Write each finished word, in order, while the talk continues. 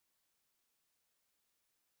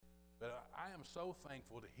But I am so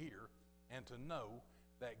thankful to hear and to know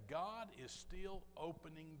that God is still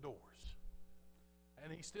opening doors.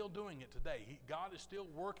 And he's still doing it today. God is still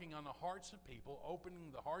working on the hearts of people,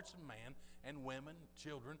 opening the hearts of man and women,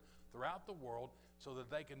 children throughout the world so that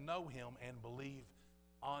they can know him and believe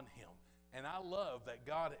on him. And I love that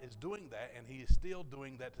God is doing that, and he is still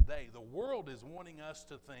doing that today. The world is wanting us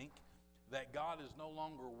to think that God is no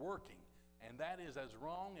longer working, and that is as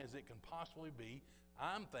wrong as it can possibly be.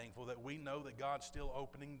 I'm thankful that we know that God's still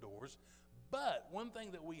opening doors. But one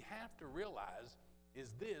thing that we have to realize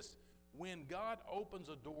is this: when God opens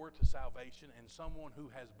a door to salvation and someone who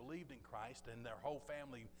has believed in Christ and their whole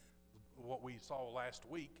family, what we saw last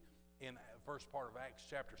week in the first part of Acts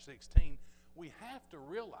chapter 16, we have to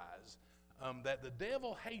realize that the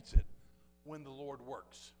devil hates it when the Lord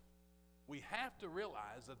works. We have to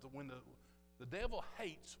realize that when the devil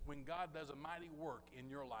hates when God does a mighty work in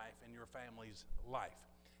your life and your family's life.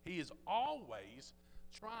 He is always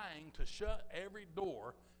trying to shut every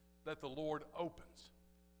door that the Lord opens.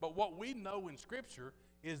 But what we know in Scripture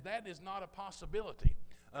is that is not a possibility.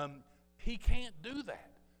 He can't do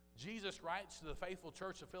that. Jesus writes to the faithful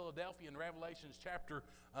church of Philadelphia in Revelation chapter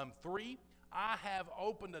 3, I have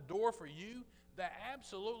opened a door for you that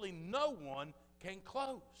absolutely no one can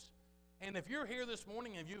close. And if you're here this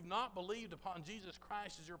morning and you've not believed upon Jesus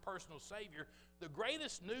Christ as your personal Savior, the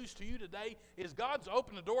greatest news to you today is God's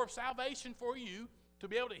opened the door of salvation for you to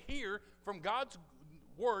be able to hear from God's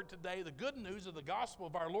word today, the good news of the gospel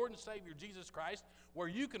of our Lord and Savior Jesus Christ, where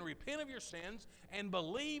you can repent of your sins and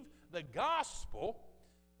believe the gospel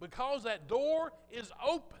because that door is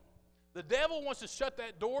open. The devil wants to shut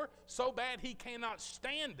that door so bad he cannot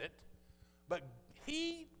stand it, but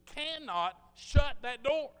he cannot shut that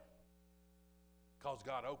door because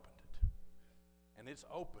God opened it. And it's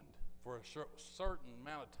opened for a certain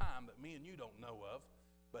amount of time that me and you don't know of,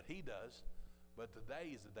 but he does. But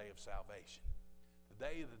today is the day of salvation.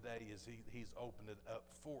 Today is he's opened it up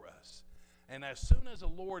for us. And as soon as the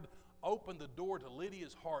Lord opened the door to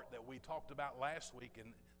Lydia's heart that we talked about last week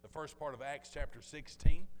in the first part of Acts chapter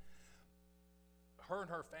 16, her and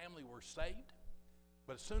her family were saved.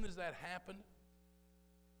 But as soon as that happened,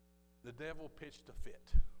 the devil pitched a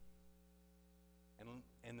fit.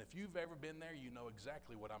 And if you've ever been there, you know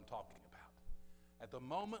exactly what I'm talking about. At the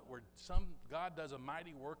moment where God does a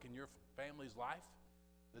mighty work in your family's life,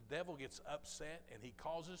 the devil gets upset and he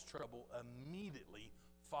causes trouble immediately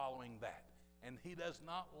following that. And he does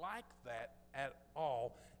not like that at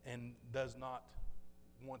all and does not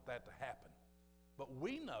want that to happen. But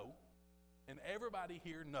we know, and everybody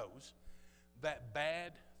here knows, that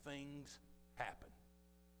bad things happen.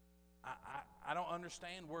 I don't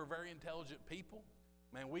understand. We're very intelligent people.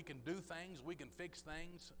 Man, we can do things. We can fix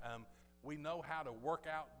things. We know how to work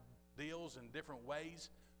out deals in different ways.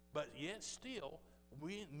 But yet still,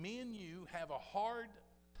 me and you have a hard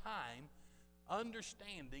time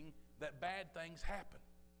understanding that bad things happen.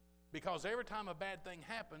 Because every time a bad thing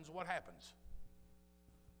happens, what happens?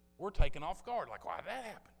 We're taken off guard. Like, why did that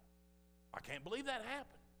happen? I can't believe that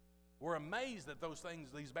happened. We're amazed that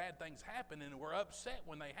these bad things happen, and we're upset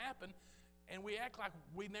when they happen, and we act like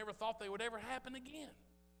we never thought they would ever happen again.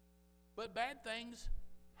 But bad things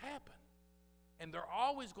happen. And they're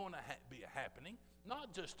always going to be happening,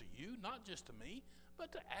 not just to you, not just to me,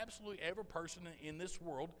 but to absolutely every person in this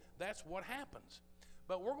world. That's what happens.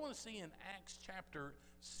 But we're going to see in Acts chapter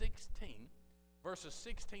 16, verses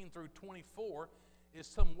 16 through 24, is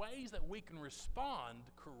some ways that we can respond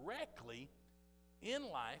correctly in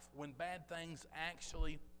life when bad things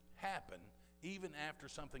actually happen, even after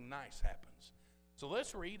something nice happens. So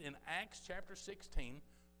let's read in Acts chapter 16,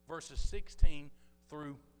 verses 16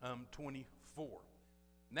 through 24.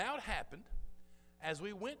 Now it happened, as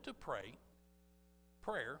we went to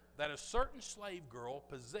prayer, that a certain slave girl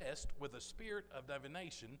possessed with a spirit of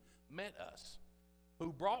divination met us,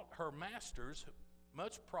 who brought her masters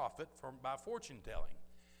much profit by fortune telling.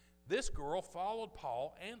 This girl followed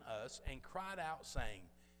Paul and us and cried out, saying,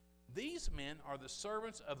 These men are the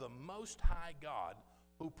servants of the Most High God,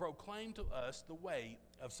 who proclaim to us the way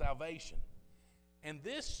of salvation. And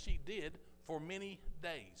this she did for many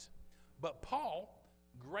days. But Paul,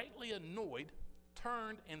 greatly annoyed,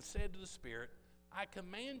 turned and said to the spirit, I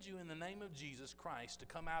command you in the name of Jesus Christ to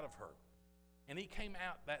come out of her. And he came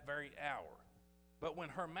out that very hour. But when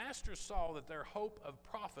her masters saw that their hope of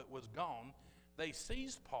profit was gone, they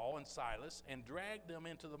seized Paul and Silas and dragged them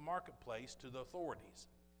into the marketplace to the authorities.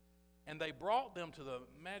 And they brought them to the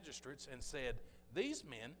magistrates and said, These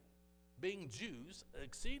men, being Jews,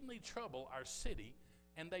 exceedingly trouble our city,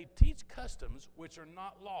 and they teach customs which are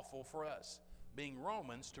not lawful for us, being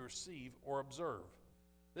Romans, to receive or observe.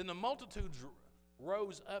 Then the multitudes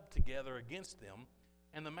rose up together against them,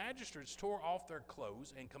 and the magistrates tore off their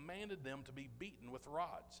clothes and commanded them to be beaten with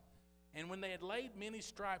rods. And when they had laid many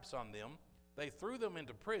stripes on them, they threw them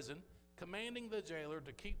into prison, commanding the jailer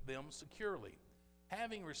to keep them securely.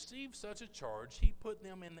 Having received such a charge, he put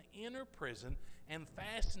them in the inner prison and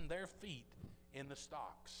fastened their feet in the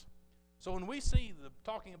stocks. So when we see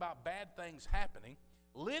talking about bad things happening,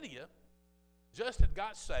 Lydia just had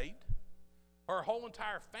got saved. Her whole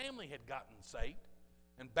entire family had gotten saved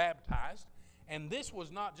and baptized. And this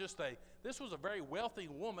was not just this was a very wealthy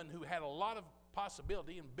woman who had a lot of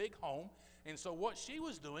possibility and big home. And so what she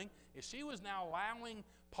was doing is she was now allowing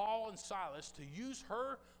Paul and Silas to use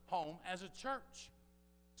her home as a church.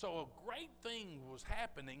 So a great thing was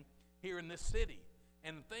happening here in this city,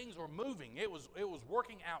 and things were moving. It was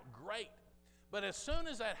working out great. But as soon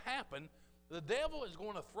as that happened, the devil is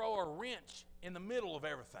going to throw a wrench in the middle of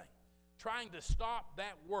everything, trying to stop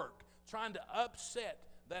that work, trying to upset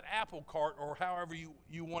that apple cart, or however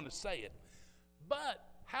you want to say it. But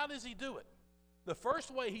how does he do it? The first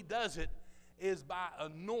way he does it is by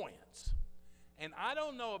annoyance. And I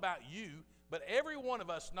don't know about you, but every one of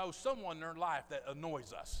us knows someone in their life that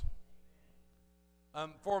annoys us.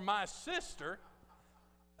 For my sister,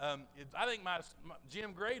 I think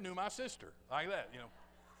Jim Gray knew my sister like that, you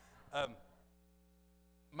know.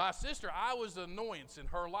 My sister, I was the annoyance in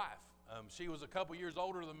her life. She was a couple years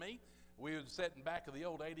older than me. We were sitting back of the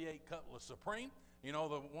old 88 Cutlass Supreme, you know,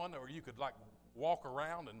 the one where you could like walk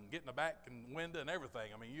around and get in the back and window and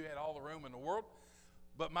everything. I mean, you had all the room in the world.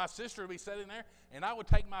 But my sister would be sitting there, and I would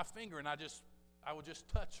take my finger and I would just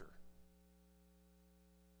touch her.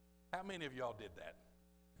 How many of y'all did that?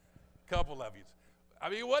 A couple of you. I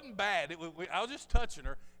mean, it wasn't bad. I was just touching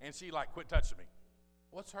her, and she like, quit touching me.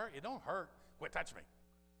 What's hurt? It don't hurt. Quit touching me.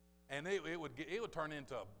 And it would turn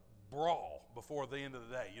into a brawl before the end of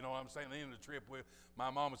the day. You know what I'm saying? At the end of the trip, my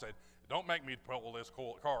mom would say, don't make me pull this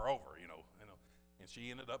car over, you know. And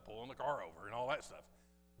she ended up pulling the car over and all that stuff.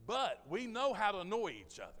 But we know how to annoy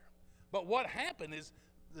each other. But what happened is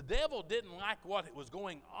the devil didn't like what was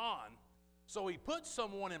going on, so he put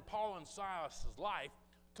someone in Paul and Silas' life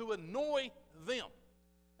to annoy them.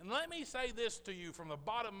 And let me say this to you from the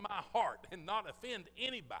bottom of my heart and not offend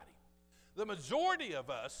anybody. The majority of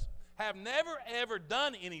us have never ever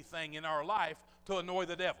done anything in our life to annoy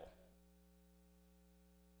the devil.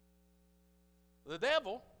 The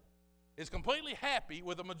devil is completely happy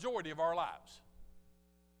with the majority of our lives.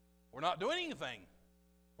 We're not doing anything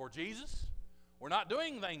for Jesus. We're not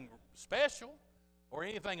doing anything special or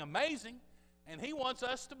anything amazing, and he wants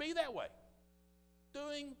us to be that way,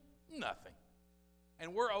 doing nothing.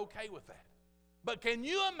 And we're okay with that. But can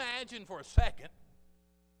you imagine for a second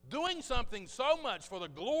doing something so much for the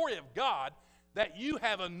glory of God that you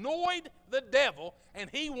have annoyed the devil and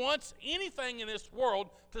he wants anything in this world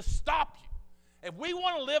to stop you? If we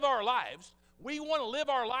want to live our lives, we want to live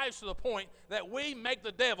our lives to the point that we make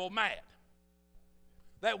the devil mad,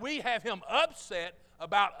 that we have him upset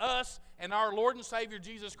about us and our Lord and Savior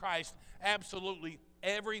Jesus Christ absolutely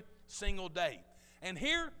every single day. And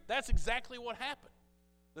here, that's exactly what happened.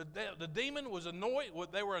 The demon was annoyed.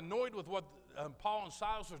 They were annoyed with what Paul and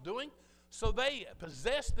Silas were doing, so they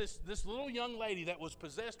possessed this little young lady that was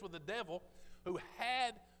possessed with the devil, who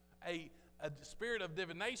had a spirit of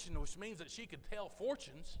divination, which means that she could tell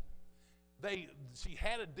fortunes. She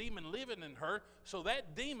had a demon living in her, so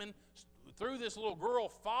that demon, through this little girl,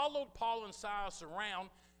 followed Paul and Silas around,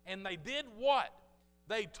 and they did what?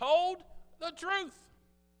 They told the truth.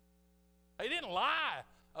 They didn't lie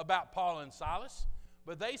about Paul and Silas,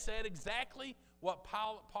 but they said exactly what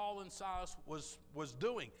Paul and Silas was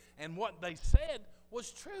doing, and what they said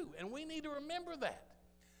was true, and we need to remember that.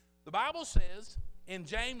 The Bible says in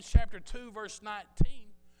James chapter 2, verse 19,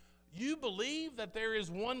 you believe that there is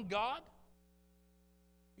one God?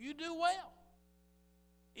 You do well.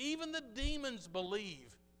 Even the demons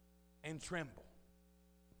believe and tremble.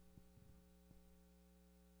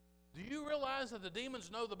 Do you realize that the demons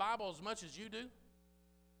know the Bible as much as you do?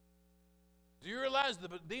 Do you realize the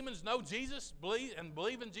demons know Jesus,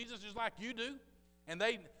 believe in Jesus just like you do? And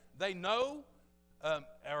they know,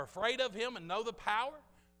 are afraid of him and know the power?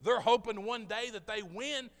 They're hoping one day that they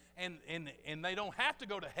win and they don't have to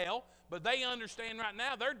go to hell, but they understand right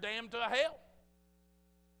now they're damned to hell.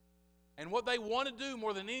 And what they want to do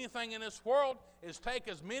more than anything in this world is take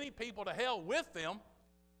as many people to hell with them,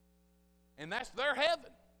 and that's their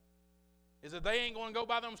heaven. Is that they ain't going to go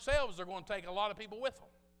by themselves, they're going to take a lot of people with them,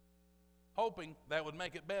 hoping that would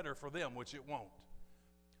make it better for them, which it won't.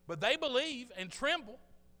 But they believe and tremble,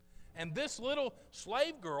 and this little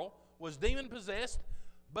slave girl was demon-possessed,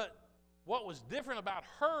 but what was different about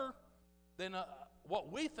her than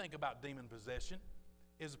what we think about demon possession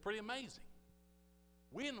is pretty amazing.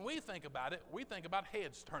 When we think about it, we think about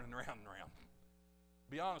heads turning around and around.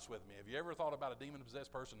 Be honest with me. Have you ever thought about a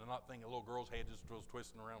demon-possessed person and not think a little girl's head just was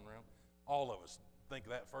twisting around and around? All of us think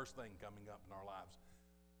that first thing coming up in our lives.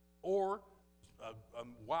 Or a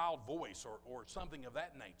wild voice or something of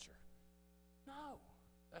that nature. No,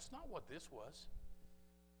 that's not what this was.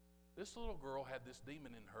 This little girl had this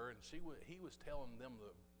demon in her, and he was telling them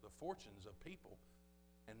the fortunes of people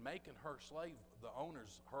and making her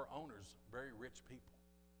her owners, very rich people.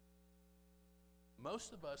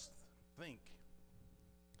 Most of us think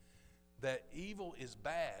that evil is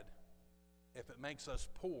bad if it makes us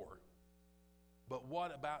poor, but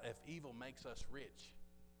what about if evil makes us rich?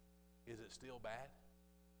 Is it still bad?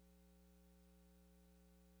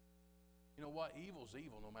 You know what? Evil's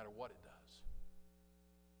evil no matter what it does.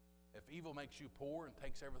 If evil makes you poor and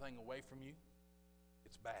takes everything away from you,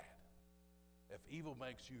 it's bad. If evil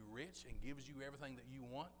makes you rich and gives you everything that you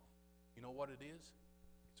want, you know what it is?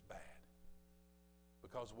 It's bad.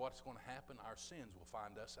 Because what's going to happen? Our sins will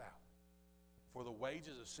find us out. For the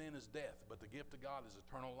wages of sin is death, but the gift of God is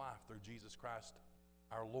eternal life through Jesus Christ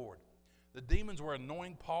our Lord. The demons were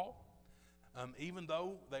annoying Paul, even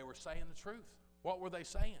though they were saying the truth. What were they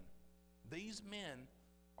saying? These men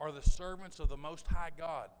are the servants of the Most High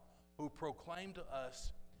God who proclaim to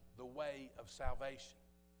us the way of salvation.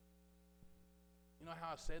 You know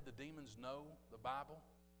how I said the demons know the Bible?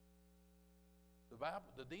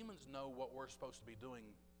 The demons know what we're supposed to be doing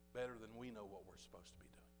better than we know what we're supposed to be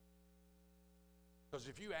doing. Because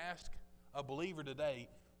if you ask a believer today,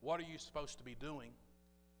 what are you supposed to be doing?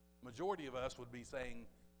 Majority of us would be saying,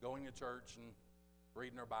 going to church and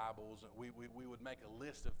reading our Bibles. And we would make a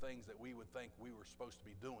list of things that we would think we were supposed to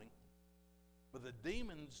be doing. But the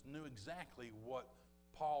demons knew exactly what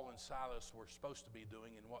Paul and Silas were supposed to be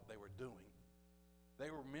doing and what they were doing. They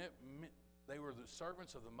were the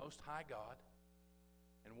servants of the Most High God.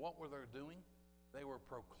 And what were they doing? They were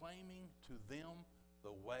proclaiming to them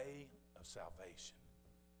the way of salvation.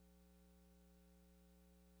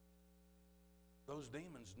 Those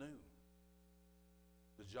demons knew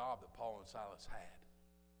the job that Paul and Silas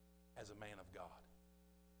had as a man of God.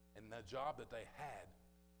 And the job that they had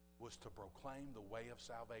was to proclaim the way of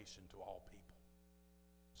salvation to all people.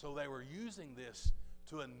 So they were using this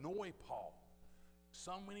to annoy Paul.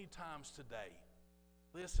 So many times today,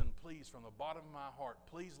 listen, please, from the bottom of my heart,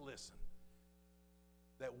 please listen,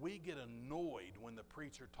 that we get annoyed when the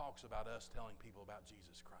preacher talks about us telling people about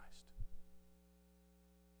Jesus Christ.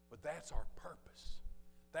 But that's our purpose.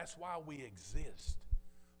 That's why we exist,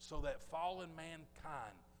 so that fallen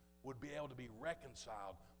mankind would be able to be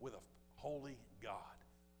reconciled with a holy God.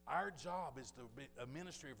 Our job is to be a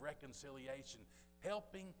ministry of reconciliation,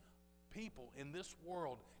 helping people in this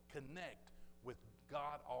world connect with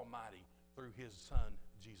God Almighty through His Son,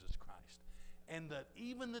 Jesus Christ. And that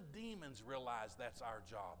even the demons realize that's our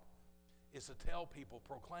job, is to tell people,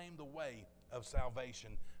 proclaim the way of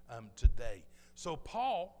salvation today. So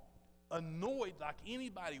Paul, annoyed like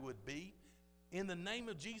anybody would be, in the name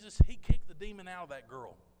of Jesus, he kicked the demon out of that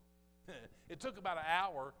girl. It took about an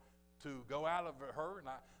hour to go out of her, and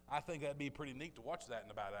I think that'd be pretty neat to watch that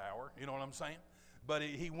in about an hour. You know what I'm saying? But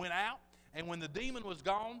he went out, and when the demon was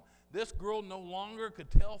gone, this girl no longer could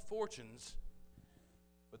tell fortunes.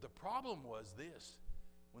 But the problem was this.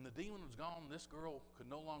 When the demon was gone, this girl could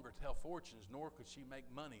no longer tell fortunes, nor could she make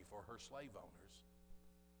money for her slave owners.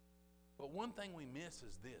 But one thing we miss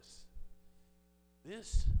is this.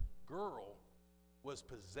 This girl was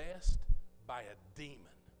possessed by a demon.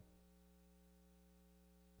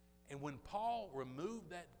 And when Paul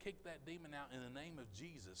kicked that demon out in the name of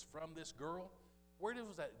Jesus from this girl, where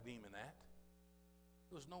was that demon at?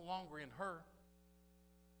 It was no longer in her.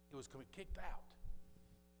 It was kicked out.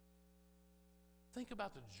 Think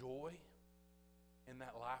about the joy in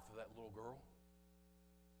that life of that little girl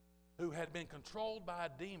who had been controlled by a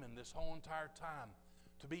demon this whole entire time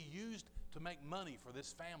to be used to make money for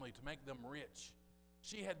this family, to make them rich.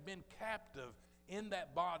 She had been captive in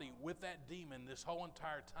that body with that demon this whole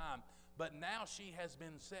entire time, but now she has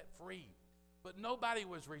been set free. But nobody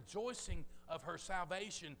was rejoicing of her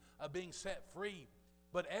salvation, of being set free,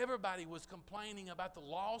 but everybody was complaining about the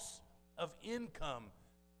loss of income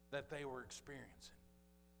that they were experiencing.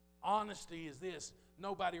 Honesty is this: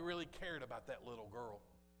 nobody really cared about that little girl.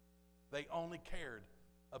 They only cared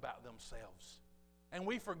about themselves. And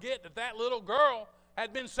we forget that that little girl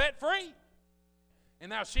had been set free. And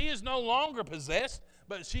now she is no longer possessed,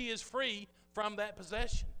 but she is free from that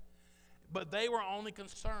possession. But they were only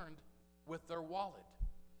concerned with their wallet.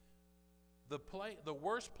 The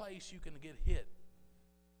worst place you can get hit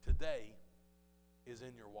today is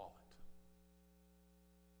in your wallet.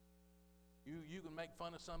 You can make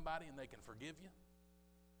fun of somebody and they can forgive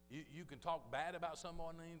you. You can talk bad about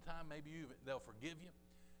someone anytime, maybe they'll forgive you.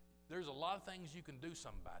 There's a lot of things you can do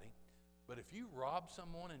somebody, but if you rob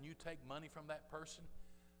someone and you take money from that person,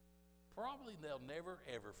 probably they'll never,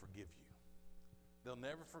 ever forgive you. They'll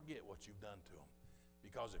never forget what you've done to them.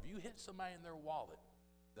 Because if you hit somebody in their wallet,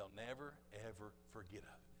 they'll never, ever forget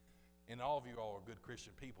of it. And all of you all are good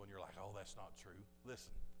Christian people, and you're like, oh, that's not true.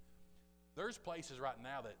 Listen, there's places right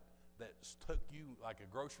now that took you, like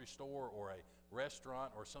a grocery store or a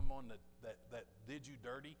restaurant or someone that did you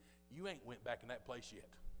dirty. You ain't went back in that place yet.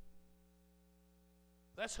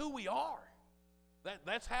 That's who we are.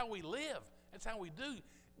 That's how we live. That's how we do.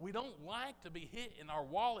 We don't like to be hit in our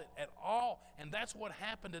wallet at all, and that's what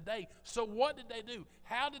happened today. So what did they do?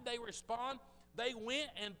 How did they respond? They went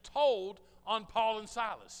and told on Paul and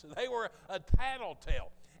Silas. They were a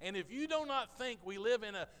tattletale. And if you do not think we live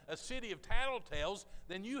in a city of tattletales,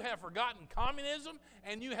 then you have forgotten communism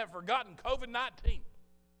and you have forgotten COVID-19.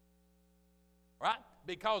 Right?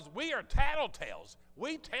 Because we are tattletales.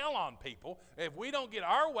 We tell on people. If we don't get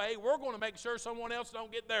our way, we're going to make sure someone else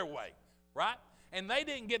don't get their way. Right? And they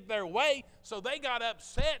didn't get their way, so they got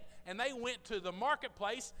upset, and they went to the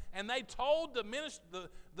marketplace, and they told the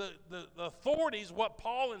authorities what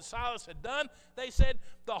Paul and Silas had done. They said,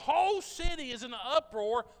 the whole city is in an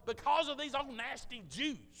uproar because of these old nasty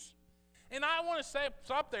Jews. And I want to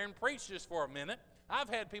stop there and preach just for a minute. I've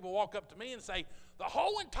had people walk up to me and say, the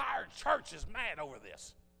whole entire church is mad over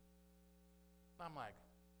this. And I'm like,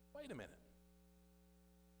 wait a minute.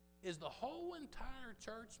 Is the whole entire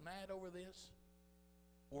church mad over this?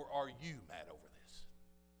 Or are you mad over this?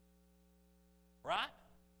 Right?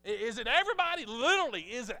 Is it everybody? Literally,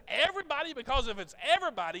 is it everybody? Because if it's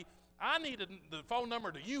everybody, I need the phone number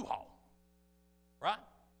to U-Haul. Right?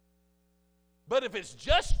 But if it's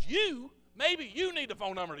just you, maybe you need the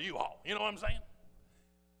phone number to U-Haul. You know what I'm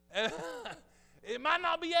saying? It might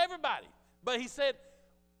not be everybody. But he said,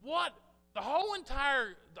 what? The whole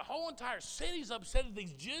entire city's upset at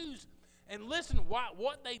these Jews. And listen,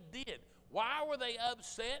 what they did. Why were they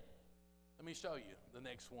upset? Let me show you the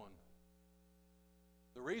next one.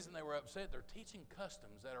 The reason they were upset, they're teaching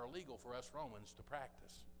customs that are illegal for us Romans to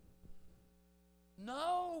practice.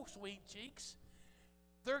 No, sweet cheeks.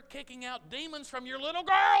 They're kicking out demons from your little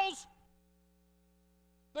girls.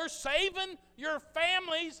 They're saving your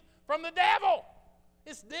families from the devil.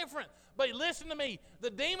 It's different. But listen to me.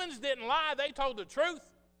 The demons didn't lie. They told the truth.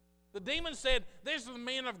 The demons said, these are the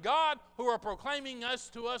men of God who are proclaiming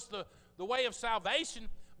to us the way of salvation.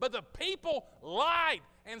 But the people lied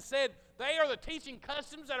and said they are the teaching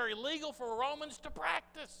customs that are illegal for Romans to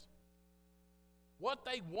practice. What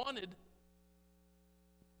they wanted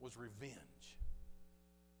was revenge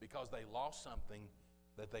because they lost something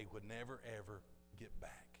that they would never, ever get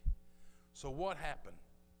back. So what happened?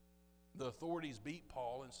 The authorities beat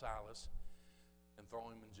Paul and Silas and throw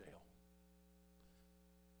him in jail.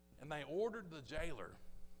 And they ordered the jailer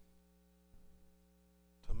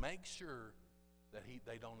to make sure that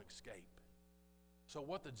they don't escape. So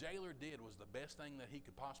what the jailer did was the best thing that he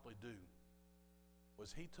could possibly do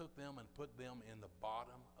was he took them and put them in the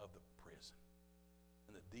bottom of the prison,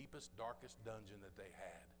 in the deepest, darkest dungeon that they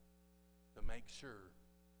had, to make sure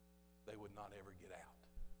they would not ever get out.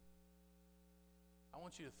 I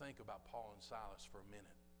want you to think about Paul and Silas for a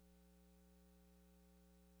minute.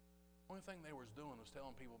 The only thing they was doing was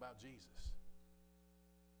telling people about Jesus.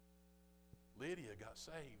 Lydia got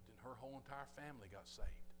saved, and her whole entire family got saved.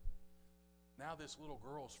 Now this little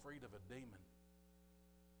girl's freed of a demon.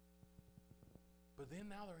 But then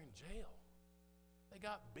now they're in jail. They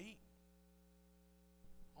got beat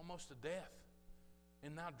almost to death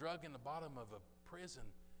and now drug in the bottom of a prison.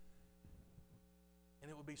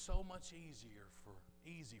 And it would be so much easy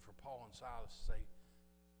for Paul and Silas to say,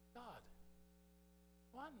 God,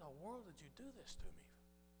 why in the world did you do this to me?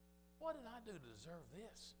 What did I do to deserve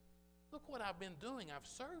this? Look what I've been doing. I've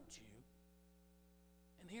served you.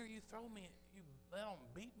 And here you let them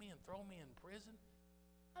beat me and throw me in prison.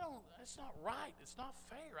 It's not right. It's not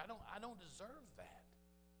fair. I don't deserve that.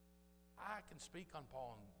 I can speak on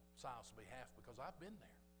Paul and Silas' behalf because I've been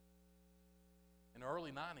there. In the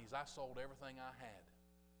early 90s, I sold everything I had.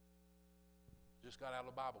 Just got out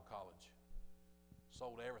of Bible college.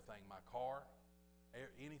 Sold everything. My car,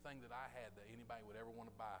 anything that I had that anybody would ever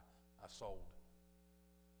want to buy, I sold.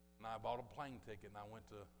 And I bought a plane ticket and I went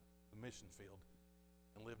to the mission field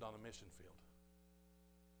and lived on the mission field.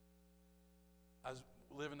 I was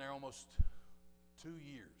living there almost 2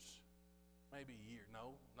 years. maybe a year.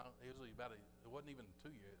 No, it was it wasn't even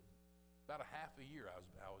 2 years. About a half a year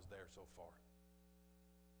I was there so far.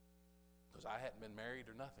 Because I hadn't been married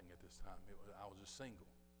or nothing at this time. I was just single.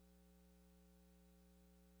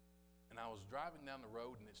 And I was driving down the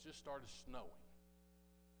road, and it's just started snowing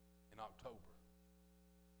in October.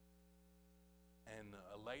 And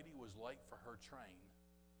a lady was late for her train,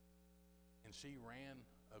 and she ran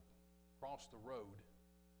across the road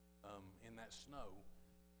in that snow.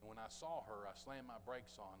 And when I saw her, I slammed my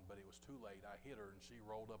brakes on, but it was too late. I hit her, and she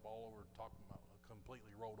rolled up all over,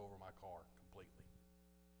 completely rolled over my car completely.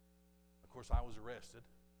 Of course, I was arrested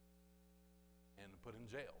and put in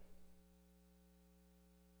jail.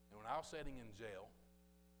 And when I was sitting in jail,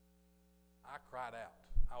 I cried out.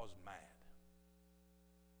 I was mad.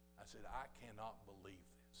 I said, I cannot believe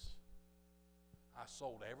this. I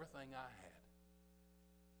sold everything I had.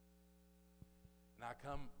 And I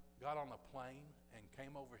got on a plane and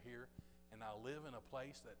came over here, and I live in a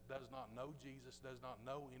place that does not know Jesus, does not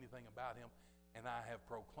know anything about him, and I have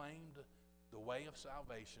proclaimed the way of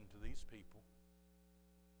salvation to these people.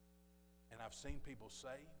 And I've seen people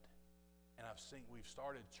saved, and we've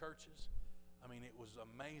started churches. I mean, it was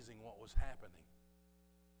amazing what was happening.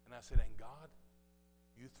 And I said, and God,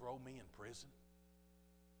 you throw me in prison?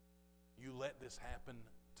 You let this happen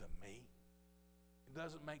to me? It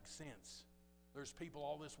doesn't make sense. There's people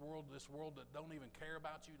all this world that don't even care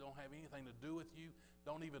about you, don't have anything to do with you,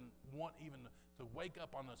 don't even want even to wake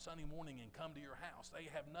up on a Sunday morning and come to your house. They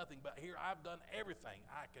have nothing. But here I've done everything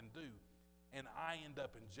I can do, and I end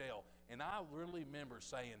up in jail. And I really remember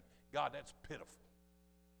saying, God, that's pitiful.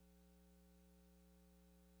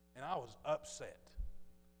 And I was upset.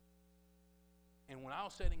 And when I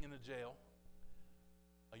was sitting in the jail,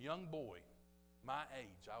 a young boy, my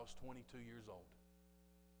age, I was 22 years old,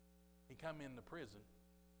 he come into prison,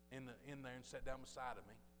 in there and sat down beside of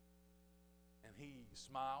me. And he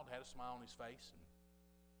smiled, had a smile on his face, and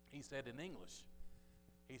he said in English,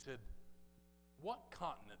 he said, what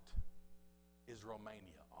continent is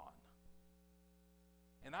Romania on?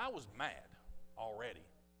 And I was mad already.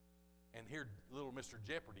 And here little Mr.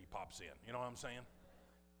 Jeopardy pops in. You know what I'm saying?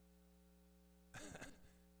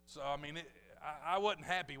 So, I mean, I wasn't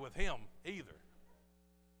happy with him either.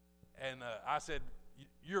 And I said,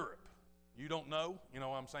 Europe. You don't know? You know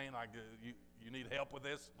what I'm saying? Like, you need help with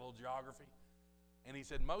this, a little geography? And he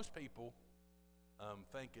said, most people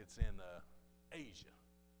think it's in Asia.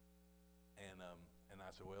 And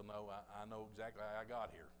I said, well, no, I know exactly how I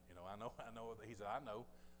got here. You know, I know. He said, I know.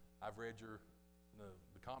 I've read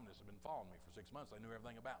the communists have been following me for 6 months. They knew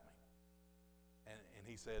everything about me. And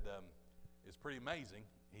he said, it's pretty amazing.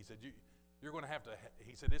 He said, you're going to have to,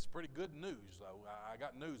 he said, it's pretty good news, though. I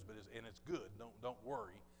got news, but it's good. Don't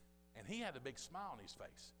worry. And he had a big smile on his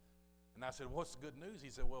face. And I said, what's the good news? He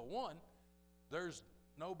said, well, one, there's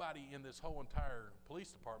nobody in this whole entire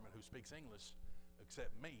police department who speaks English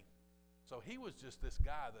except me. So he was just this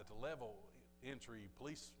guy that's a level entry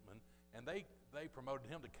policeman, and they promoted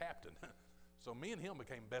him to captain. So me and him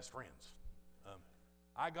became best friends.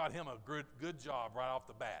 I got him a good job right off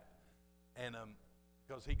the bat, and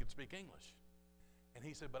because he could speak English. And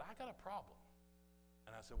he said, but I got a problem.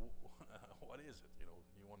 And I said, well, what is it?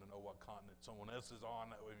 You want to know what continent someone else is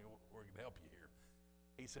on? We can help you here.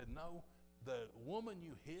 He said, no, the woman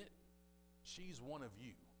you hit, she's one of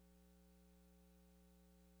you.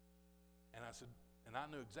 And I said, and I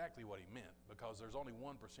knew exactly what he meant, because there's only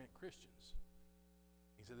 1% Christians.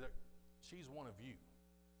 He said, she's one of you.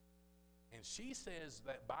 And she says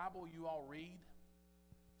that Bible you all read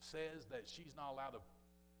says that she's not allowed to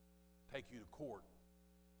take you to court,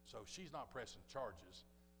 so she's not pressing charges.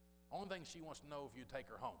 Only thing she wants to know if you take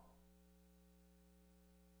her home.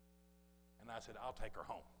 And I said, I'll take her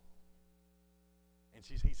home. And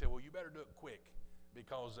he said, well, you better do it quick,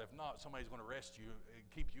 because if not, somebody's going to arrest you and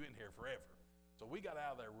keep you in here forever. So we got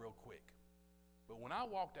out of there real quick. But when I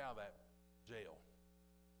walked out of that jail,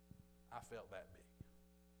 I felt that big.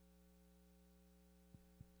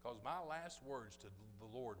 Because my last words to the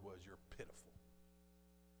Lord was, you're pitiful.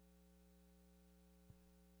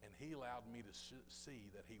 And he allowed me to see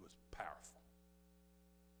that he was powerful.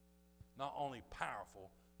 Not only powerful,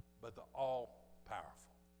 but the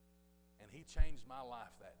all-powerful. And he changed my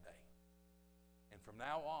life that day. And from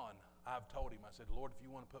now on, I've told him, I said, Lord, if you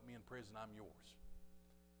want to put me in prison, I'm yours.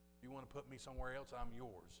 If you want to put me somewhere else, I'm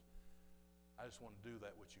yours. I just want to do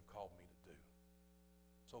that which you've called me to do.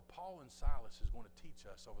 So Paul and Silas is going to teach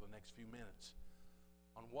us over the next few minutes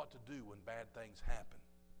on what to do when bad things happen.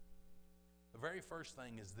 The very first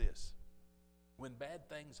thing is this. When bad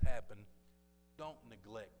things happen, don't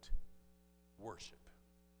neglect worship.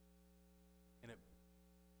 And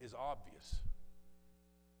is obvious.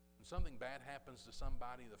 When something bad happens to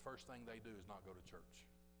somebody, the first thing they do is not go to church.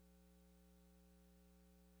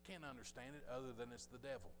 Can't understand it other than it's the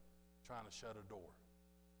devil trying to shut a door.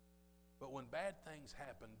 But when bad things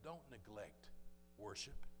happen, don't neglect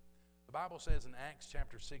worship. The Bible says in Acts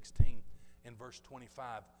chapter 16 and verse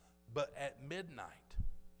 25, but at midnight,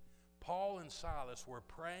 Paul and Silas were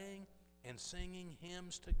praying and singing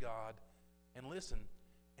hymns to God, and listen,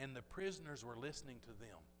 and the prisoners were listening to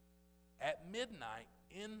them. At midnight,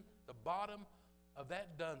 in the bottom of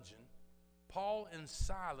that dungeon, Paul and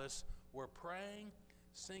Silas were praying,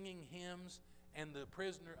 singing hymns, and the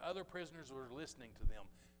other prisoners were listening to them.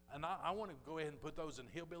 And I want to go ahead and put those in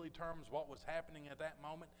hillbilly terms, what was happening at that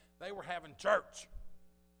moment. They were having church.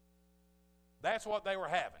 That's what they were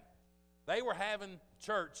having. They were having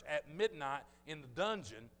church at midnight in the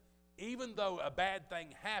dungeon. Even though a bad thing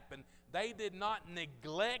happened, they did not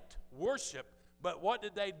neglect worship. But what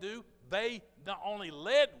did they do? They not only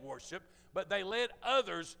led worship, but they led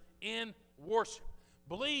others in worship.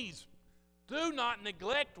 Please do not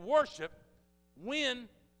neglect worship when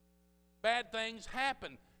bad things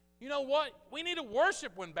happen. You know what? We need to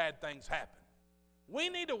worship when bad things happen. We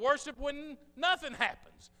need to worship when nothing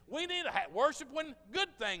happens. We need to worship when good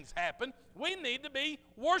things happen. We need to be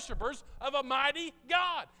worshipers of a mighty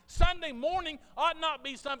God. Sunday morning ought not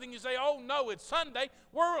be something you say, oh no, it's Sunday.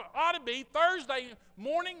 We ought to be Thursday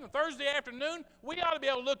morning, Thursday afternoon. We ought to be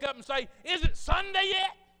able to look up and say, is it Sunday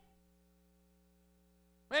yet?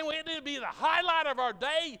 Man, it need to be the highlight of our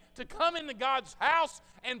day to come into God's house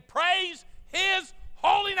and praise His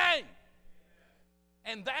holy name.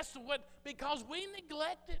 And that's because we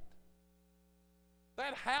neglect it.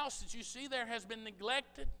 That house that you see there has been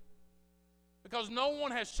neglected because no one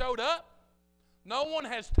has showed up. No one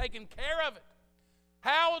has taken care of it.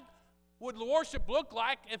 How would worship look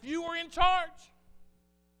like if you were in charge?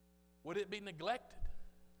 Would it be neglected?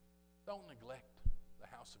 Don't neglect the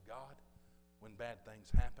house of God when bad things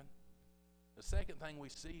happen. The second thing we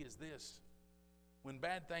see is this. When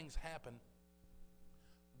bad things happen,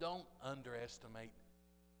 don't underestimate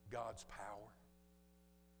God's power.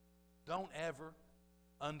 Don't ever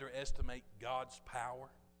underestimate God's power.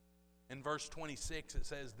 In verse 26 it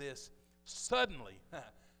says this, suddenly,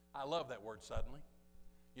 I love that word suddenly.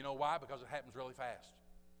 You know why? Because it happens really fast.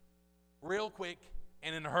 Real quick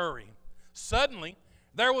and in a hurry. Suddenly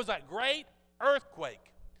there was a great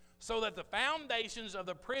earthquake, so that the foundations of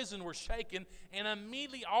the prison were shaken, and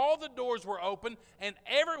immediately all the doors were open, and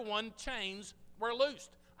everyone's chains were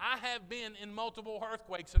loosed. I have been in multiple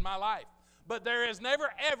earthquakes in my life, but there has never,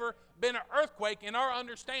 ever been an earthquake in our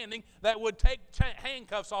understanding that would take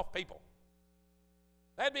handcuffs off people.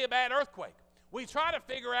 That'd be a bad earthquake. We try to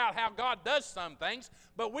figure out how God does some things,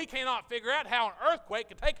 but we cannot figure out how an earthquake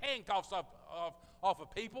can take handcuffs off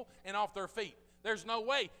of people and off their feet. There's no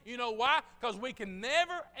way. You know why? Because we can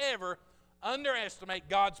never, ever underestimate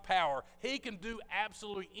God's power. He can do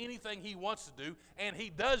absolutely anything He wants to do, and He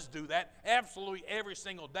does do that absolutely every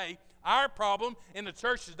single day. Our problem in the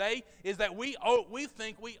church today is that we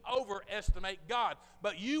think we overestimate God,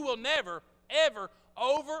 but you will never, ever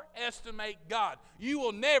overestimate God. You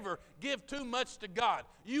will never give too much to God.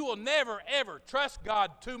 You will never, ever trust God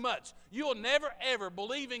too much. You will never, ever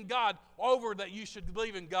believe in God over that you should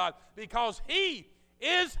believe in God, because He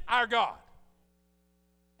is our God.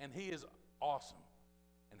 And He is awesome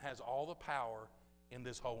and has all the power in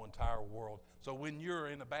this whole entire world. So when you're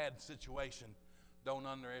in a bad situation, don't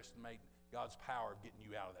underestimate God's power of getting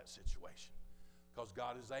you out of that situation, because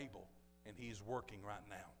God is able and He is working right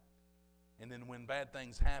now. And then when bad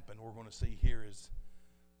things happen, we're going to see here is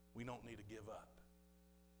we don't need to give up.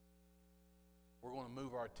 We're going to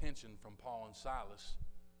move our attention from Paul and Silas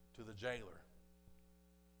to the jailer.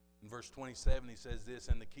 In verse 27, he says this,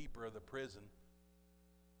 and the keeper of the prison,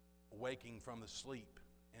 waking from the sleep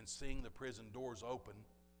and seeing the prison doors open,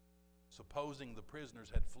 supposing the prisoners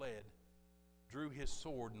had fled, drew his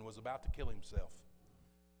sword and was about to kill himself.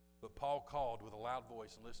 But Paul called with a loud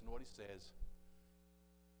voice, and listen to what he says,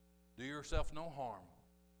 do yourself no harm,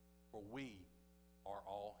 for we are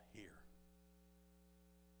all here.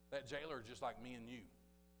 That jailer is just like me and you.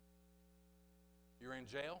 You're in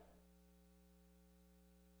jail,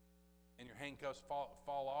 and your handcuffs fall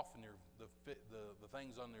off, and the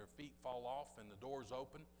things on your feet fall off, and the doors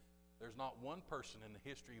open. There's not one person in the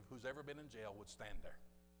history of who's ever been in jail would stand there,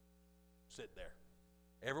 sit there.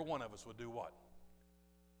 Every one of us would do what?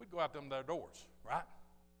 We'd go out them their doors, right?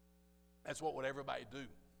 That's what would everybody do.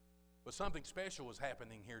 But something special was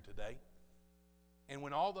happening here today. And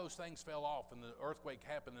when all those things fell off and the earthquake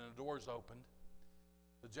happened and the doors opened,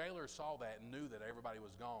 the jailer saw that and knew that everybody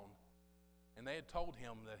was gone. And they had told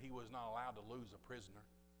him that he was not allowed to lose a prisoner.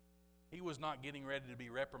 He was not getting ready to be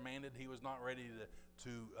reprimanded. He was not ready to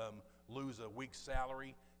lose a week's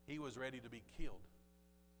salary. He was ready to be killed.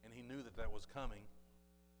 And he knew that that was coming.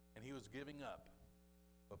 And he was giving up.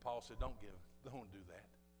 But Paul said, don't do that.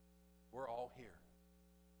 We're all here.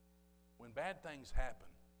 When bad things happen,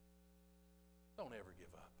 don't ever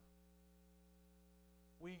give up.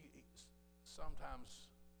 We sometimes,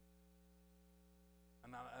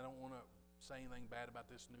 and I don't want to say anything bad about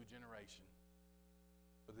this new generation,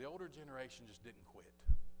 but the older generation just didn't quit.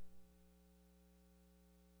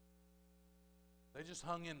 They just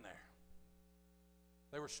hung in there.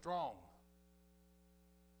 They were strong.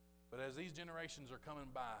 But as these generations are coming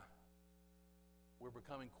by, we're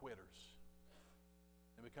becoming quitters.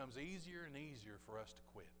 It becomes easier and easier for us to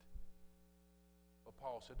quit. But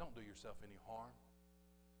Paul said, don't do yourself any harm.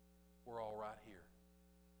 We're all right here.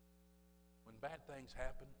 When bad things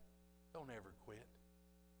happen, don't ever quit,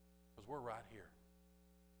 because we're right here.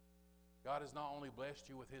 God has not only blessed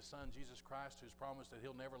you with his Son, Jesus Christ, who's promised that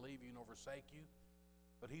he'll never leave you nor forsake you,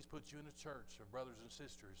 but he's put you in a church of brothers and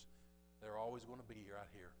sisters that are always going to be right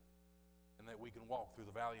here, and that we can walk through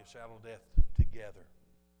the valley of shadow of death together.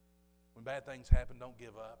 When bad things happen, don't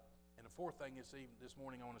give up. And the fourth thing this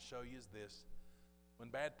morning I want to show you is this. When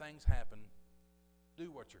bad things happen,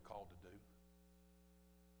 do what you're called to do.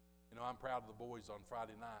 You know, I'm proud of the boys on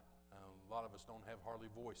Friday night. A lot of us don't have hardly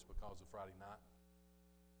voice because of Friday night.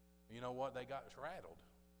 You know what? They got rattled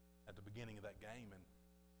at the beginning of that game,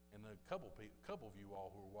 and a couple of you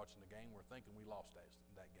all who were watching the game were thinking we lost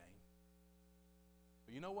that game.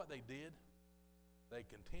 But you know what they did? They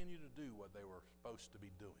continued to do what they were supposed to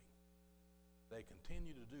be doing. They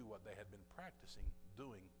continued to do what they had been practicing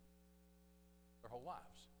doing their whole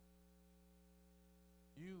lives.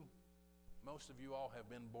 Most of you all have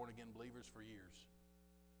been born-again believers for years.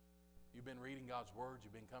 You've been reading God's Word.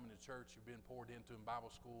 You've been coming to church. You've been poured into in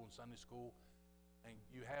Bible school and Sunday school. And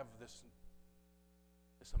you have this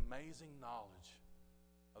amazing knowledge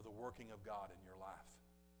of the working of God in your life.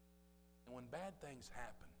 And when bad things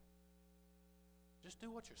happen, just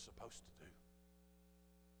do what you're supposed to do.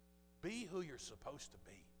 Be who you're supposed to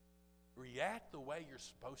be. React the way you're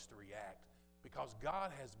supposed to react, because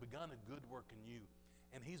God has begun a good work in you,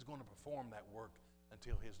 and he's going to perform that work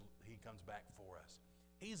until he comes back for us.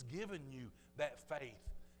 He's given you that faith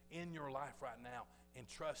in your life right now, and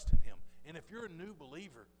trust in him. And if you're a new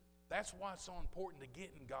believer, that's why it's so important to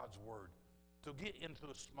get in God's Word, to get into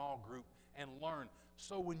a small group and learn.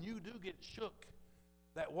 So when you do get shook,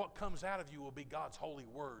 that what comes out of you will be God's holy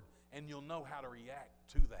word, and you'll know how to react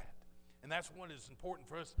to that. And that's what is important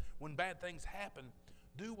for us. When bad things happen,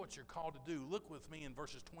 do what you're called to do. Look with me in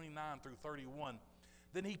verses 29 through 31.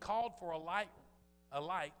 Then he called for a light,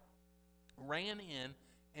 ran in,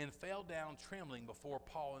 and fell down trembling before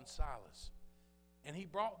Paul and Silas. And he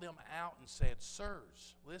brought them out and said,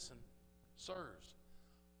 Sirs, listen, sirs,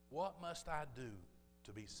 what must I do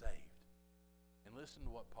to be saved? And listen to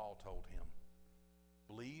what Paul told him.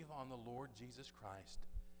 Believe on the Lord Jesus Christ,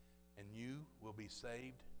 and you will be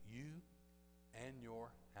saved, you and your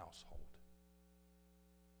household.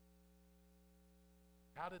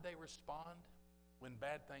 How did they respond when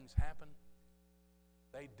bad things happened?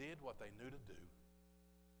 They did what they knew to do.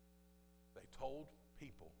 They told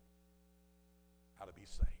people how to be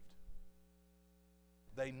saved.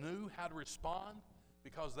 They knew how to respond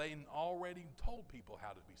because they already told people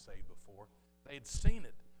how to be saved before. They had seen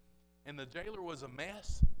it. And the jailer was a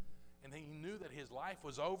mess, and he knew that his life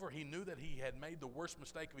was over. He knew that he had made the worst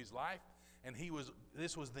mistake of his life, and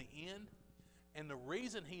this was the end. And the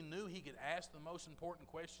reason he knew he could ask the most important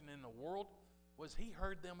question in the world was he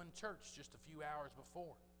heard them in church just a few hours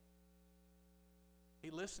before. He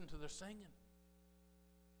listened to their singing.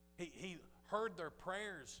 He heard their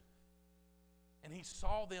prayers, and he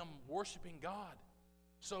saw them worshiping God.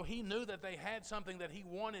 So he knew that they had something that he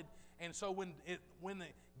wanted. And so when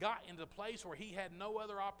it got into a place where he had no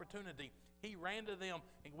other opportunity, he ran to them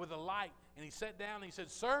with a light, and he sat down and he said,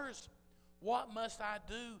 Sirs, what must I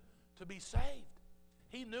do to be saved?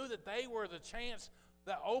 He knew that they were the chance,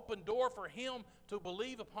 the open door for him to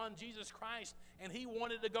believe upon Jesus Christ, and he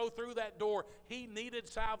wanted to go through that door. He needed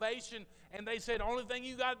salvation, and they said, only thing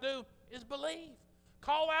you got to do is believe.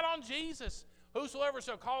 Call out on Jesus. Whosoever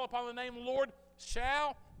shall call upon the name of the Lord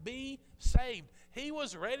shall be saved. He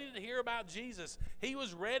was ready to hear about Jesus. He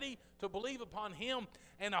was ready to believe upon him.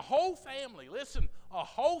 And a whole family, listen, a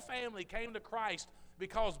whole family came to Christ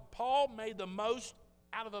because Paul made the most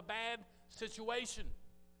out of a bad situation.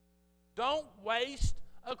 Don't waste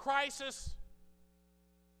a crisis.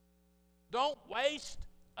 Don't waste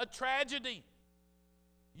a tragedy.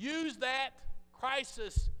 Use that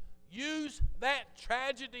crisis, use that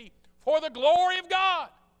tragedy for the glory of God,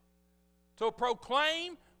 to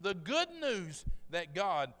proclaim the good news that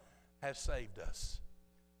God has saved us.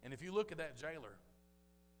 And if you look at that jailer,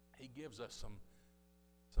 he gives us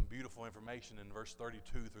some beautiful information in verse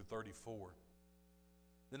 32 through 34.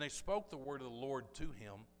 Then they spoke the word of the Lord to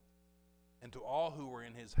him and to all who were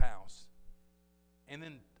in his house. And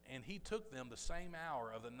he took them the same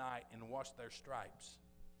hour of the night and washed their stripes.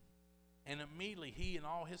 And immediately he and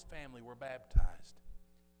all his family were baptized.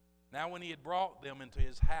 Now when he had brought them into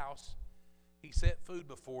his house, he set food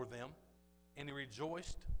before them, and he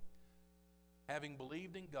rejoiced, having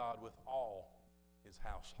believed in God with all his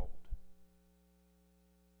household.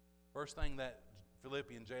 First thing that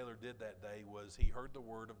Philippian jailer did that day was he heard the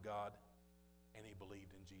word of God and he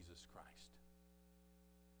believed in Jesus Christ.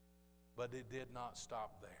 But it did not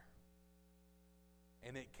stop there.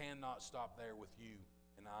 And it cannot stop there with you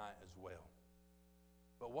and I as well.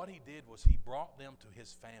 But what he did was he brought them to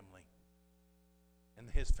his family. And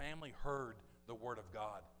his family heard the word of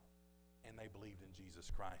God and they believed in Jesus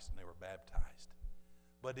Christ and they were baptized.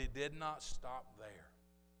 But it did not stop there.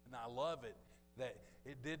 And I love it that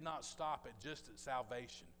it did not stop at just at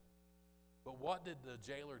salvation. But what did the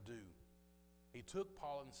jailer do? He took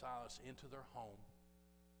Paul and Silas into their home,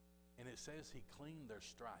 and it says he cleaned their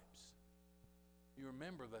stripes. You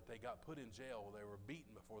remember that they got put in jail. They were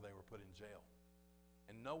beaten before they were put in jail.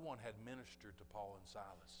 And no one had ministered to Paul and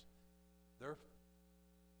Silas.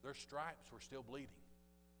 Their stripes were still bleeding.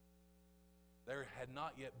 They had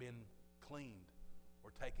not yet been cleaned or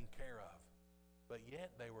taken care of. But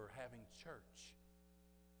yet they were having church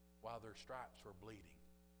while their stripes were bleeding.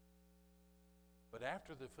 But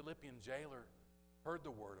after the Philippian jailer heard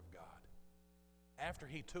the word of God, after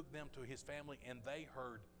he took them to his family and they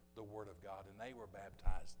heard the word of God and they were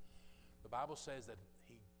baptized, the Bible says that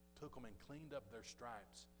he took them and cleaned up their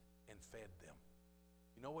stripes and fed them.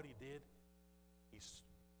 You know what he did? He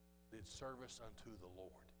did service unto the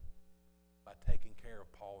Lord by taking care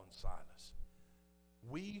of Paul and Silas.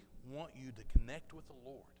 We want you to connect with the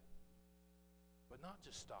Lord, but not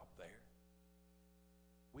just stop there.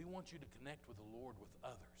 We want you to connect with the Lord with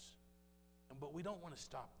others. But we don't want to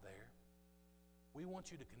stop there. We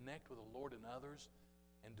want you to connect with the Lord and others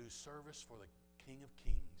and do service for the King of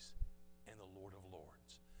Kings and the Lord of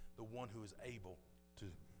Lords, the one who is able to,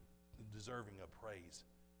 deserving of praise.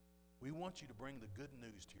 We want you to bring the good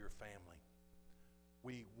news to your family.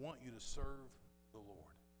 We want you to serve the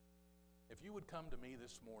Lord. If you would come to me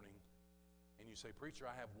this morning and you say, "Preacher,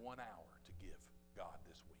 I have 1 hour to give God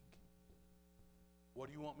this week. What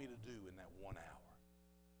do you want me to do in that 1 hour?"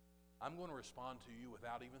 I'm going to respond to you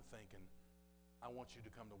without even thinking. I want you to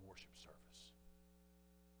come to worship service.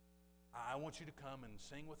 I want you to come and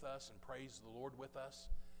sing with us and praise the Lord with us.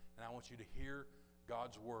 And I want you to hear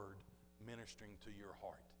God's word ministering to your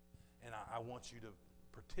heart. And I want you to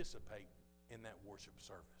participate in that worship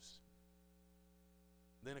service.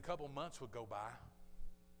 Then a couple months would go by.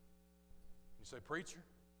 You say, "Preacher,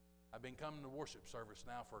 I've been coming to worship service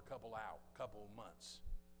now for a couple of months.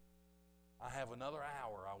 I have another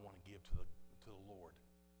hour I want to give to the Lord.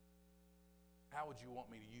 How would you want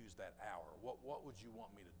me to use that hour? What would you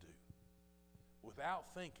want me to do?"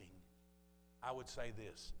 Without thinking, I would say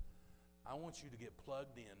this. I want you to get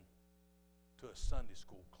plugged in to a Sunday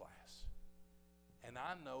school class. And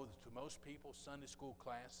I know that to most people, Sunday school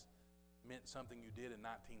class meant something you did in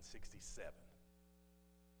 1967.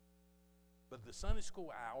 But the Sunday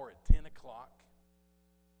school hour at 10 o'clock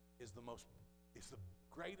is the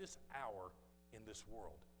greatest hour in this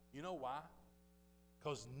world. You know why?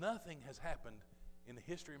 Because nothing has happened in the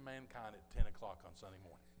history of mankind at 10 o'clock on Sunday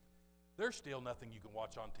morning. There's still nothing you can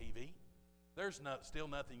watch on TV. There's still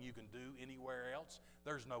nothing you can do anywhere else.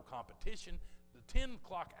 There's no competition. The 10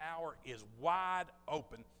 o'clock hour is wide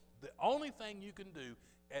open. The only thing you can do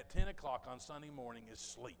at 10 o'clock on Sunday morning is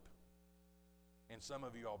sleep. And some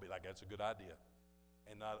of you all be like, "That's a good idea."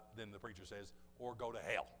 And then the preacher says, "Or go to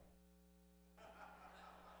hell."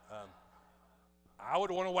 I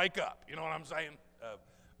would want to wake up. You know what I'm saying?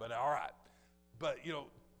 But all right. But, you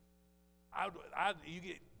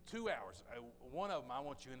get 2 hours. One of them, I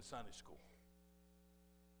want you in Sunday school,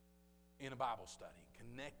 in a Bible study,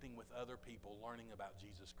 connecting with other people, learning about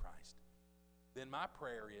Jesus Christ. Then my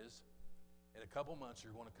prayer is, in a couple months,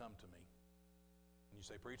 you're going to come to me. And you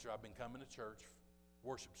say, "Preacher, I've been coming to church,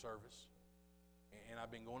 worship service, and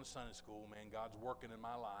I've been going to Sunday school. Man, God's working in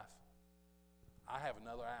my life. I have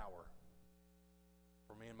another hour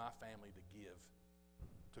for me and my family to give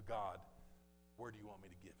to God. Where do you want me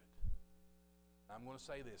to give it?" I'm going to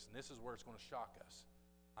say this, and this is where it's going to shock us.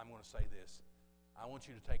 I'm going to say this. I want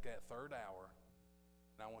you to take that third hour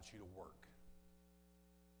and I want you to work.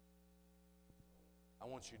 I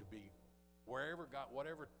want you to be wherever God,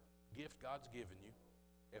 whatever gift God's given you.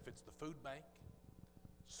 If it's the food bank,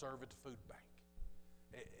 serve at the food bank.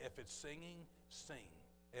 If it's singing, sing.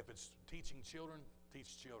 If it's teaching children,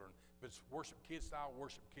 teach children. If it's worship kid style,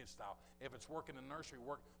 worship kid style. If it's work in the nursery,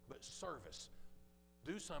 work, but service.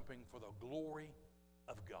 Do something for the glory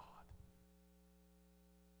of God.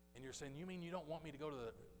 And you're saying, you mean you don't want me to go to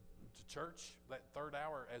church that third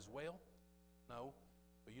hour as well? No.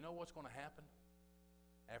 But you know what's going to happen?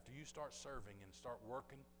 After you start serving and start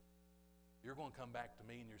working, you're going to come back to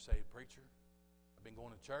me and you're saying, preacher, I've been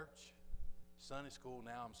going to church, Sunday school,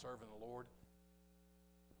 now I'm serving the Lord.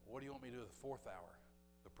 What do you want me to do at the fourth hour?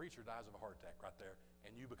 The preacher dies of a heart attack right there,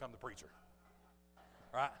 and you become the preacher.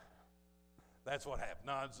 Right? That's what happened.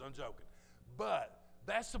 No, I'm joking. But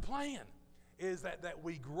that's the plan, is that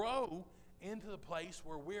we grow into the place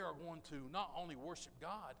where we are going to not only worship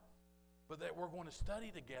God, but that we're going to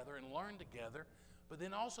study together and learn together, but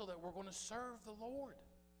then also that we're going to serve the Lord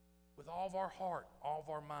with all of our heart, all of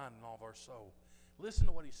our mind, and all of our soul. Listen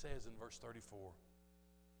to what he says in verse 34.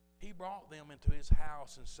 He brought them into his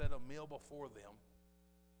house and set a meal before them,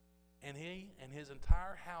 and he and his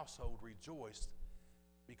entire household rejoiced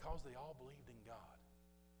because they all believed in God.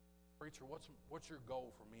 Preacher, what's your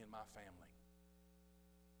goal for me and my family?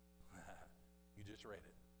 You just read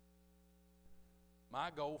it. My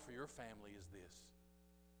goal for your family is this,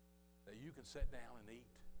 that you can sit down and eat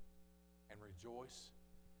and rejoice,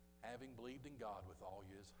 having believed in God with all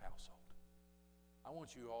his household. I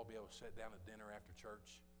want you all to be able to sit down at dinner after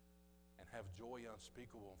church and have joy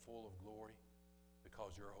unspeakable and full of glory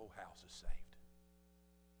because your whole house is saved.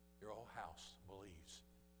 Your whole house believes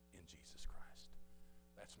in Jesus Christ.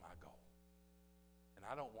 That's my goal. And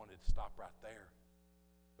I don't want it to stop right there,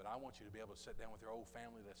 but I want you to be able to sit down with your whole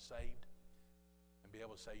family that's saved and be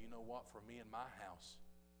able to say, you know what, for me and my house,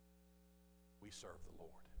 we serve the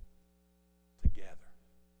Lord together.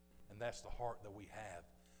 And that's the heart that we have.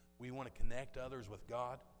 We want to connect others with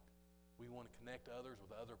God. We want to connect others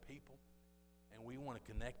with other people. And we want to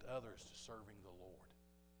connect others to serving the Lord.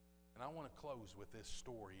 And I want to close with this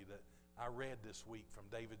story that I read this week from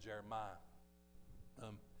David Jeremiah.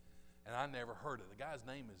 And I never heard it. The guy's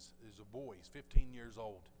name is a boy. He's 15 years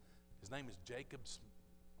old. His name is Jacob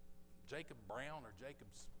Brown or Jacob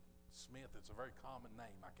Smith. It's a very common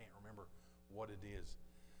name. I can't remember what it is.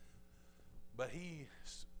 But he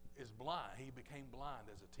is blind. He became blind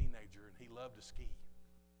as a teenager, and he loved to ski.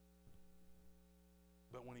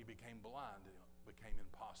 But when he became blind, it became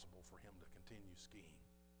impossible for him to continue skiing.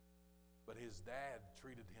 But his dad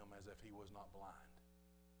treated him as if he was not blind.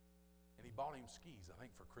 And he bought him skis, I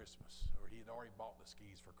think, for Christmas. Or he had already bought the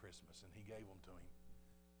skis for Christmas, and he gave them to him.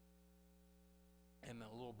 And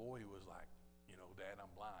the little boy was like, you know, Dad,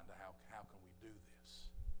 I'm blind. How can we do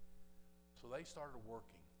this? So they started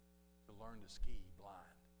working to learn to ski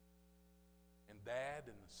blind. And Dad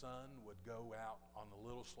and the son would go out on the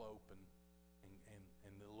little slope and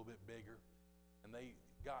a little bit bigger, and they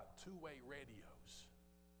got two-way radios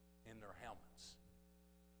in their helmets.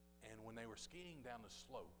 And when they were skiing down the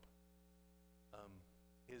slope,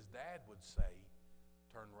 his dad would say,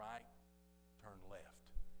 turn right, turn left.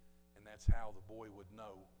 And that's how the boy would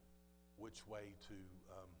know which way to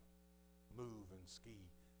move and ski.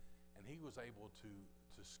 And he was able to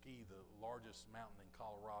ski the largest mountain in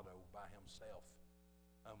Colorado by himself,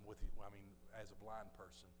 as a blind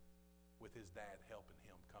person, with his dad helping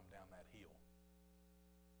him come down that hill.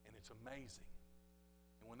 And it's amazing.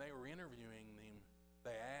 And when they were interviewing him,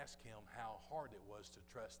 they asked him how hard it was to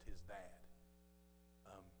trust his dad.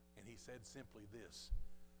 And he said simply this: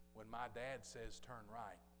 when my dad says turn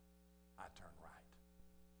right, I turn right.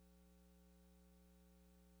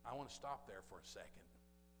 I want to stop there for a second,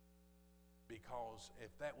 because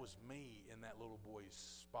if that was me in that little boy's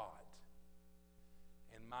spot,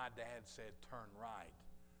 and my dad said turn right,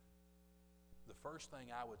 the first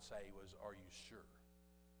thing I would say was, are you sure?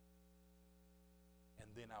 And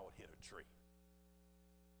then I would hit a tree.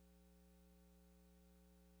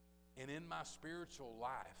 And in my spiritual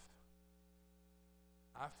life,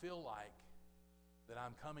 I feel like that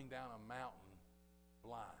I'm coming down a mountain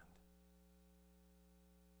blind.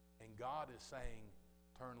 And God is saying,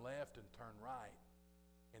 turn left and turn right.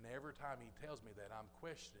 And every time he tells me that, I'm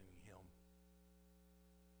questioning him.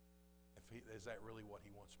 Is that really what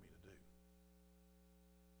he wants me to do?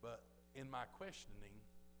 But in my questioning,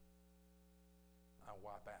 I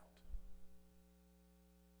wipe out.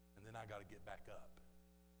 And then I got to get back up.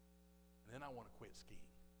 And then I want to quit skiing.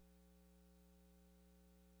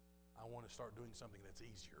 I want to start doing something that's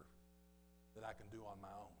easier. that I can do on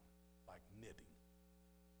my own, like knitting.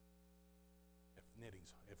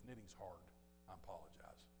 If knitting's hard, I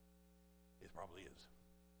apologize. It probably is.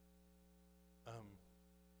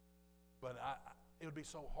 But it would be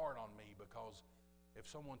so hard on me, because if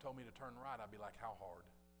someone told me to turn right, I'd be like, how hard?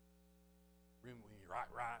 When you right,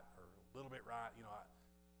 or a little bit right,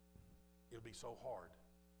 it would be so hard.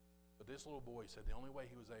 But this little boy said the only way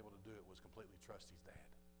he was able to do it was completely trust his dad.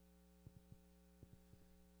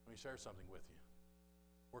 Let me share something with you.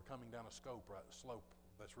 We're coming down a slope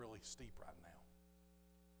that's really steep right now.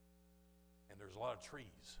 And there's a lot of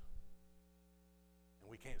trees. And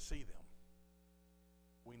we can't see them.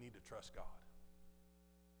 We need to trust God.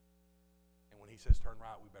 And when he says turn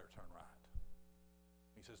right, we better turn right.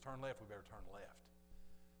 When he says turn left, we better turn left.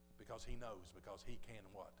 Because he knows, because he can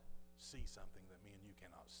what? See something that me and you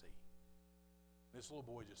cannot see. This little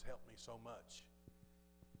boy just helped me so much,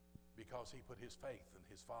 because he put his faith in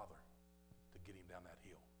his father to get him down that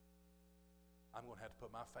hill. I'm going to have to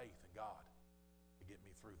put my faith in God to get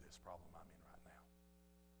me through this problem I'm in right now.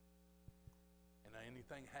 And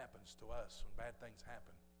anything happens to us, when bad things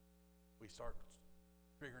happen, we start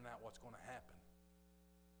figuring out what's going to happen.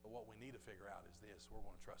 But what we need to figure out is this: we're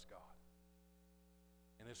going to trust God.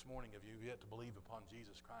 And this morning, if you've yet to believe upon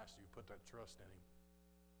Jesus Christ, you put that trust in him,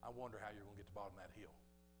 I wonder how you're going to get to the bottom of that hill.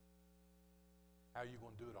 How are you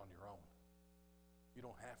going to do it on your own? You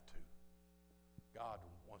don't have to. God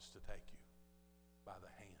wants to take you by the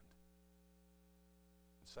hand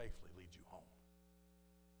and safely lead you home.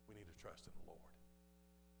 We need to trust in the Lord.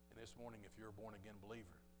 And this morning, if you're a born-again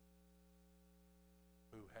believer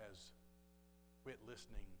who has quit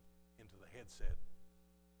listening into the headset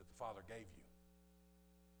that the Father gave you,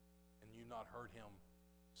 and you've not heard him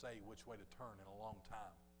say which way to turn in a long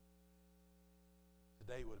time,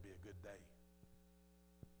 today would be a good day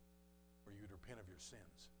for you to repent of your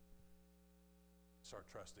sins, start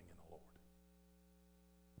trusting in the Lord.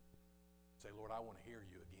 Say, Lord, I want to hear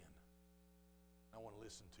you again. I want to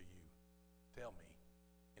listen to you. Tell me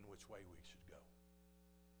in which way we should go.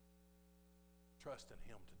 Trust in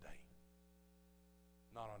him today,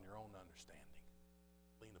 not on your own understanding.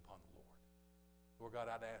 Lean upon the Lord. Lord God,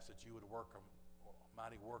 I'd ask that you would work a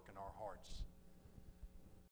mighty work in our hearts